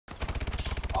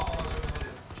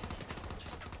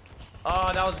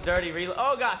Oh, that was a dirty reload.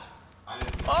 Oh, gosh. I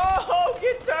didn't see Oh,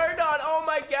 get turned on. Oh,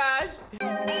 my gosh.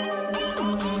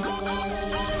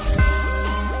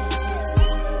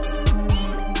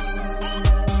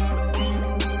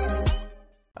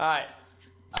 All right.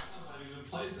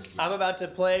 I'm about to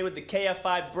play with the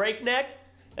KF5 Breakneck.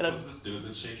 And What's this do? Does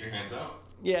it shake your hands out?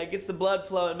 Yeah, it gets the blood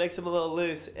flowing, makes them a little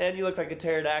loose. And you look like a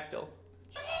pterodactyl.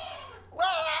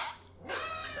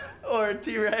 Or a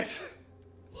T-Rex.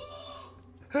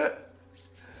 Oh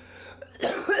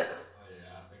yeah,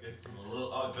 it gets them a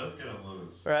little. Oh, it does get them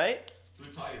loose. Right?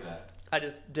 Who taught you that? I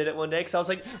just did it one day because I was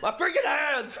like, my freaking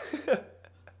hands!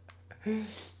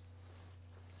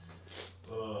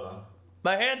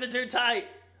 My hands are too tight.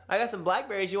 I got some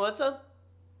blackberries. You want some?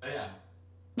 Yeah.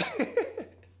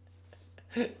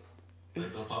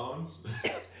 Like the phones?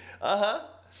 Uh-huh.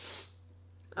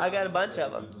 I got a bunch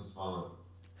of them. Business phone.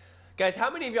 Guys,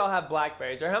 how many of y'all have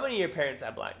blackberries? Or how many of your parents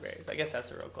have blackberries? I guess that's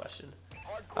the real question.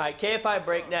 Alright, KF5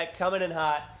 Breakneck coming in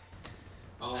hot.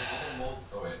 Oh,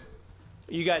 molds. Oh, wait.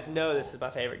 You guys know this is my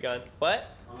favorite gun. What?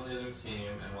 One on the other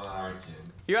team and one on our team.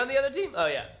 You're on the other team? Oh,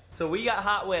 yeah. So we got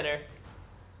Hot Winter.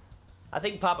 I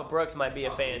think Papa Brooks might be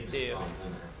a fan, too.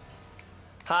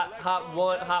 Hot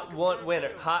one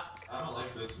winner. Hot. I don't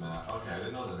like this map. Okay, I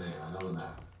didn't know the name. I know the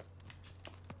map.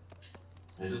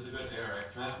 Is this a good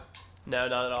ARX map? No,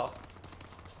 not at all.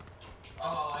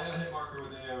 Oh, I got a hit marker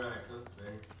with the ARX. That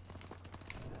stinks.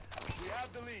 We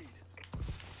have the lead.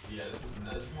 Yeah, this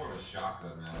is more of a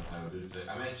shotgun map. I would do say.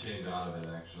 I might change out of it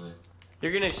actually.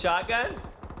 You're gonna shotgun?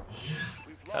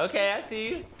 Yeah. Okay, I see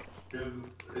you. Because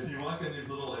if you walk in these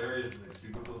little areas in the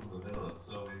cubicles in the middle, it's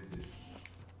so easy.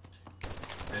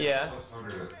 It's Yeah. So much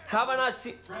harder to... How about not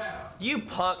see? Crap. You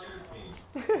punk.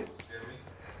 Scared me. Scared me.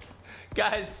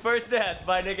 Guys, first death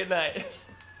by Nick at Night.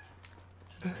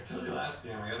 I killed you last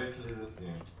game. I gotta kill you this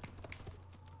game.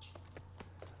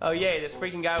 Oh yay, this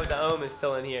freaking guy with the ohm is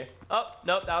still in here. Oh,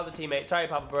 nope, that was a teammate. Sorry,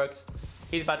 Papa Brooks.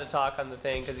 He's about to talk on the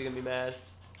thing because he's gonna be mad.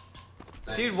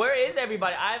 Dude, where is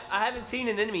everybody? I haven't seen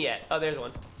an enemy yet. Oh, there's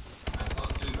one. I saw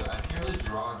two, but I can't really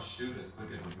draw and shoot as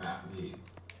quick as this map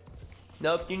needs.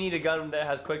 Nope, you need a gun that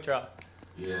has quick draw.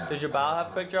 Yeah. Does your bow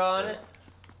have quick draw on it?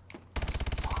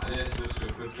 I need to switch to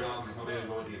a quick draw. I'm probably gonna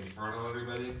go with the Inferno,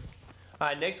 everybody.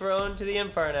 Alright, Nick's rolling to the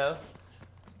Inferno.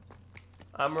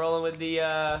 I'm rolling with the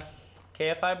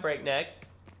KF5 Breakneck.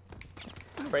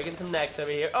 Breaking some necks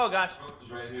over here. Oh gosh.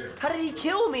 Right here. How did he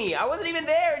kill me? I wasn't even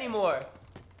there anymore.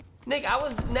 Nick, I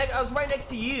was right next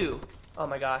to you. Oh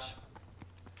my gosh.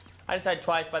 I just died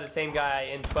twice by the same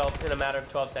guy in a matter of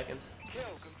 12 seconds. Kill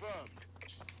confirmed.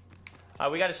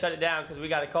 Alright, we gotta shut it down because we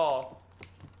got a call.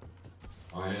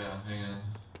 Oh yeah, hang on.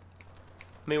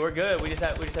 I mean, we're good. We just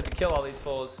have to kill all these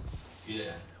fools.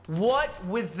 Yeah. What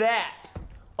with that?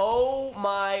 Oh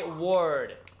my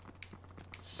word.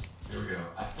 Here we go.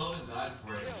 I still haven't died to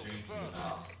where I can change the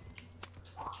bow.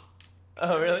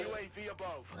 Oh really? UAV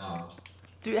above. No.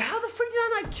 Dude, how the frick did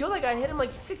I not kill that guy? I hit him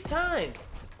like 6 times.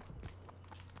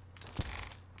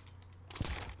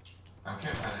 I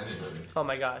can't find anybody. Oh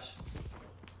my gosh.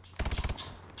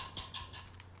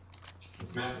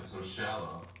 This map is so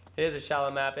shallow. It is a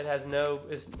shallow map. It has no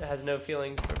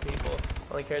feelings for people.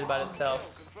 It only cares about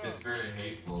itself. It's very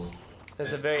hateful.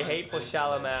 It's a very hateful,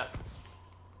 shallow map.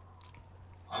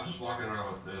 I'm just walking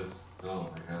around with this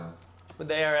still, I guess. With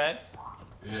the ARX?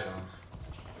 Yeah.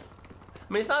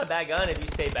 I mean, it's not a bad gun if you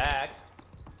stay back.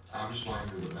 I'm just walking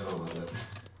through the middle with it.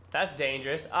 That's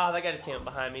dangerous. Oh, that guy just came up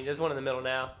behind me. There's one in the middle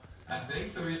now. I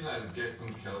think the reason I get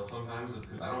some kills sometimes is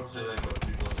because I don't play like what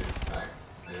people expect.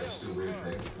 Like, I just do weird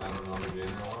things because I don't know the game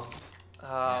very well.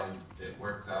 And it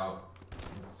works out.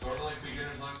 It's sort of like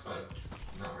beginner's luck, but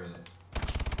not really.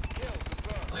 Kill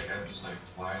confirmed. Like, I'm just like,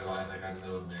 why is that guy in the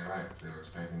middle of an ARX? They were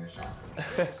expecting a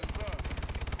shotgun.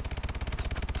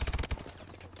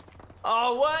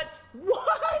 Oh, what?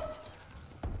 What?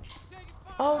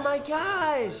 Oh my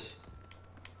gosh.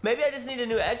 Maybe I just need a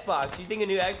new Xbox. You think a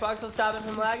new Xbox will stop it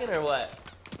from lagging or what?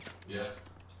 Yeah.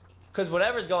 Because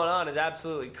whatever's going on is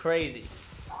absolutely crazy.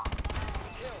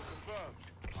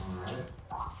 Alright.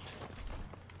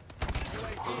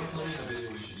 Someone told me in the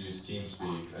video we should use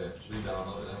TeamSpeak. Should we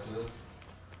download it after this?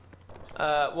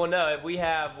 Well, no.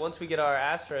 Once we get our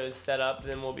Astros set up,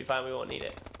 then we'll be fine. We won't need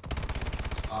it.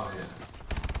 Oh, yeah.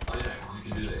 Oh, yeah, because you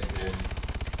can do that in game.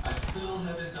 I still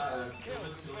haven't died. I'm still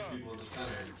killing people in the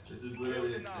center. This is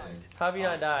literally insane. How have you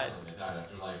not died? I died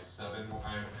after like 7 more.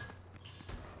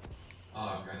 Oh,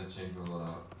 I forgot to change my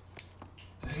loadout.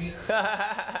 Dang it.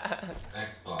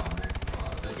 Next spot, next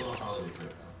spot. This one will probably be quick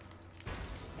though.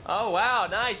 Oh, wow.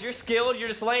 Nice. You're skilled. You're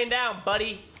just laying down,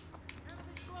 buddy.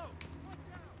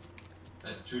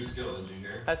 That's true skill, did you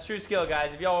hear? That's true skill,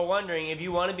 guys. If y'all are wondering, if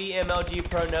you want to be MLG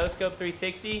Pro No Scope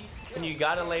 360, then you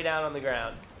gotta lay down on the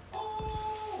ground.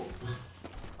 Oh!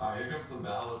 Alright, here comes some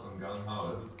battle with some gung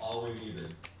ho. This is all we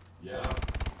needed. Yeah.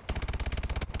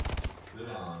 Sit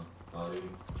down, buddy.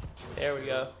 There we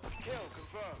go. Kill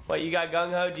confirmed. What, you got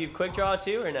gung ho? Do you quick draw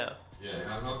too, or no? Yeah,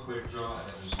 gung ho, quick draw, and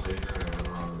just laser and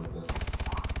run with it.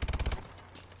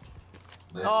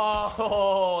 Laser.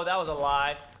 Oh, that was a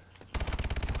lie.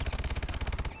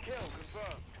 Kill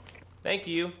confirmed. Thank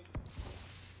you.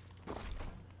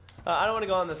 I don't want to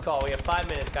go on this call. We have 5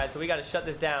 minutes, guys, so we got to shut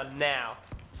this down now.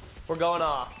 We're going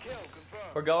off. Kill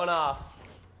confirmed. We're going off.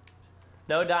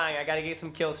 No dying. I got to get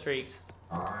some kill streaks.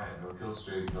 Alright, no kill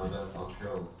streak, no deaths, all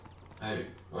kills. Hey,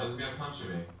 why is this guy punching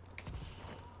me?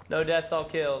 No deaths, all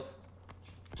kills.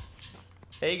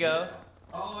 There you go. Yeah.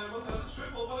 Oh, I almost had a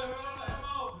triple, but I ran out of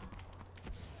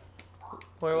ammo!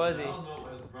 Where was he? I don't know,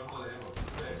 it's run out of ammo.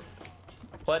 Hey,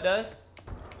 What does?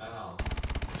 that hell.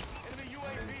 Enemy I mean,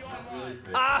 UAV not online. really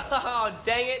quick. Oh,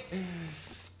 dang it.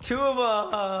 2 of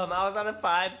them. I was on a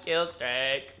 5 kill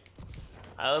streak.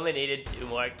 I only needed 2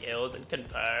 more kills and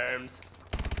confirms.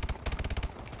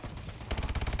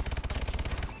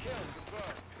 Kill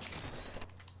confirmed.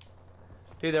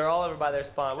 Dude, they're all over by their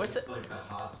spawn. What's It's it? like the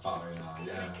hot spot right now,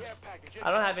 yeah. Care package.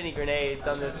 I don't have any grenades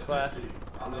on this class. 50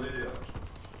 on the video.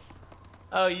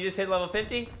 Oh, you just hit level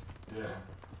 50? Yeah.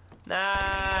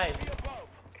 Nice. Be above.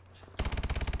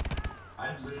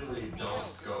 I literally don't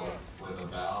scope with a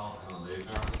bow and a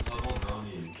laser on this level, no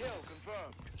need. Kill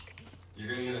confirmed. You're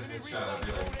gonna get a headshot, I'd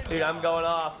be like, Dude, I'm going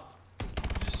off.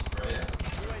 just spray it.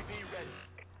 UAV ready.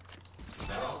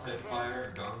 Bow, hip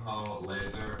fire, gung ho,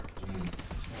 laser.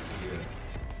 Good.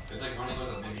 It's like running with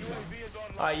a minigun. UAV is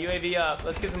online. Alright, UAV up.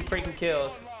 Let's get some freaking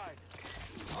kills. Online.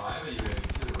 Oh, I have a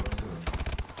UAV too, what am I doing?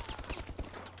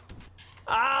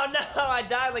 Oh no, I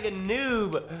died like a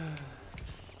noob. What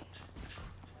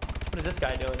is this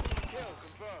guy doing? Kill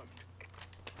confirmed.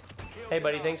 Kill Hey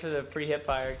buddy, denied. thanks for the free hip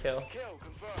fire kill. Kill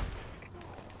confirmed.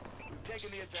 We've taken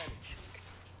the advantage.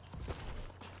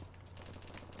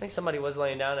 I think somebody was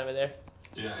laying down over there.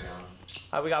 Yeah, I got him.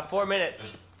 Alright, we got 4 minutes.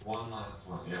 Just one last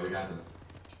one. Yeah, we got this.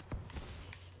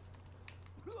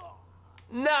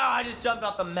 No, I just jumped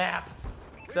off the map.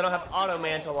 Because I don't have auto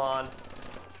mantle on.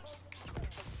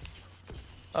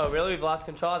 Oh, really? We've lost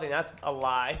control? I think that's a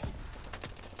lie.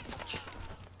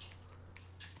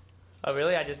 Oh,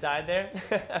 really? I just died there?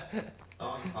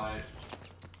 Dog fight.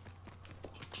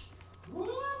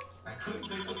 What? I couldn't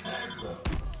pick the tags up.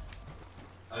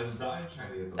 I was dying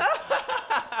trying to get them.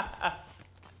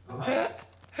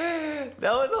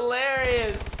 That was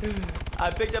hilarious. I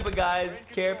picked up a guy's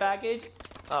care package.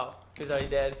 Oh, he's already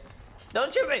dead.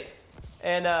 Don't shoot me.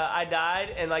 And I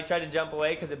died and like tried to jump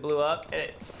away because it blew up and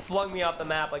it flung me off the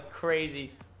map like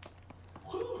crazy.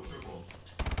 Triple.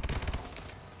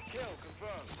 Kill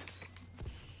confirmed.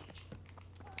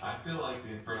 I feel like the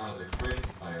Inferno has a crazy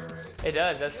fire rate. It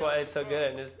does. That's why it's so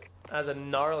good. It has a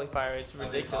gnarly fire rate. It's I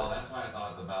think, ridiculous. that's why I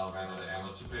thought the battle ran out of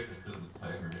ammo too quick, is because of the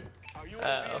fire rate. Our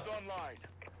UAV is Uh-oh. online.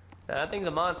 Nah, that thing's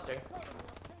a monster.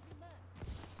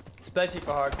 Especially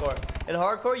for hardcore. In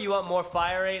hardcore, you want more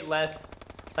fire rate, less...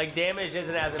 Like, damage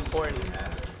isn't as important. Doesn't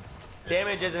matter.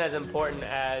 Damage isn't as important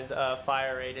as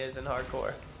fire rate is in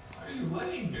hardcore. Why are you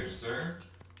laying here, sir?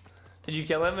 Did you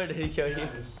kill him or did he kill you? Yeah,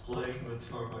 he's just laying in the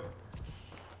doorway.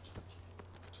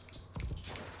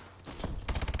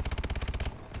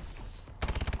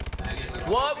 Dang it, like,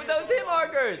 What with those hit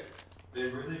markers? They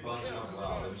really bunched up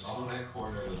well. They're just all in that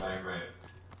corner in the back right.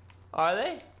 Are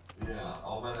they? Yeah,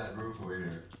 all by that roof over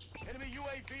here. Enemy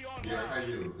UAV Yeah, right online. by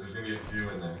you. There's gonna be a few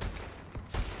in there.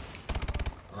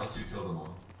 Unless you kill them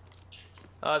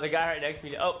all. The guy right next to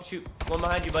me. Oh, shoot. One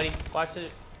behind you, buddy. Watch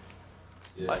it.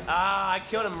 Yeah. What? Ah, I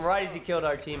killed him right as he killed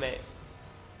our teammate.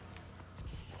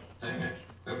 Dang it.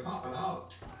 They're popping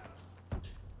out.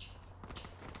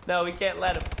 No, we can't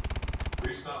let him.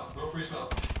 Free spell. Go free spell.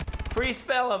 Free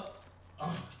spell him.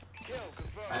 Oh, Kill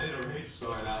confirmed. I did a rage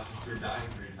story now after dying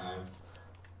 3 times.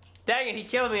 Dang it, he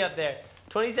killed me up there.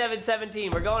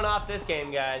 27-17. We're going off this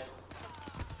game, guys.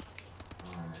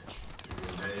 Alright.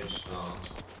 Give me a rage spell.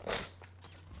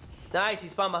 Nice, he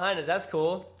spawned behind us. That's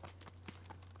cool.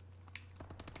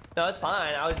 No, it's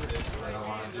fine. I was just... I don't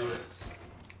wanna do it.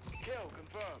 Kill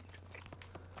confirmed.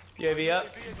 UAV up.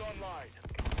 UAV is online.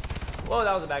 Whoa,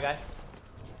 that was a bad guy.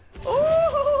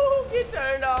 Ooh, get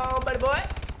turned on, buddy boy.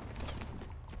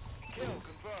 Kill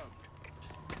confirmed.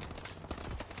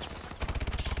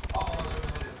 Oh, I was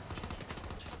gonna hit it.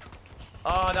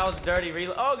 Oh, that was a dirty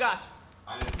reload. Oh, gosh.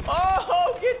 I didn't see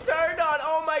Oh, get turned on.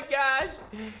 Oh, my gosh.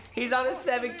 He's on a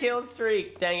 7-kill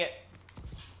streak. Dang it.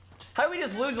 How did we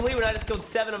just lose the lead when I just killed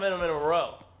 7 of them in a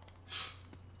row?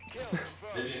 Kill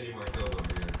confirmed. Maybe I need more kills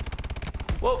over here.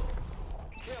 Whoa.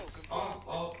 Kill confirmed.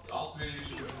 Oh, all 3 of you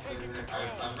should have been sitting there.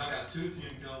 I've now got 2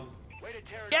 team kills. Way to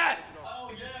tear it Yes! down.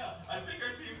 Oh yeah, I think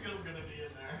our team kill's gonna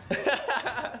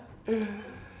be in there.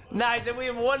 Nice, and we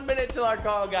have 1 minute till our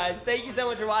call, guys. Thank you so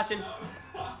much for watching.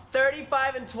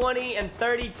 35 and 20 and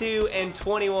 32 and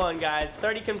 21, guys.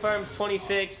 30 confirms,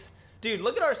 26. Dude,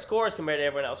 look at our scores compared to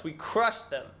everyone else. We crushed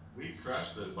them. We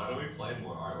crushed this. Why don't we play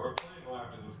more? Alright, we're playing more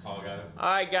after this call, guys. All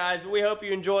right, guys. We hope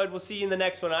you enjoyed. We'll see you in the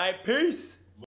next one. All right, peace.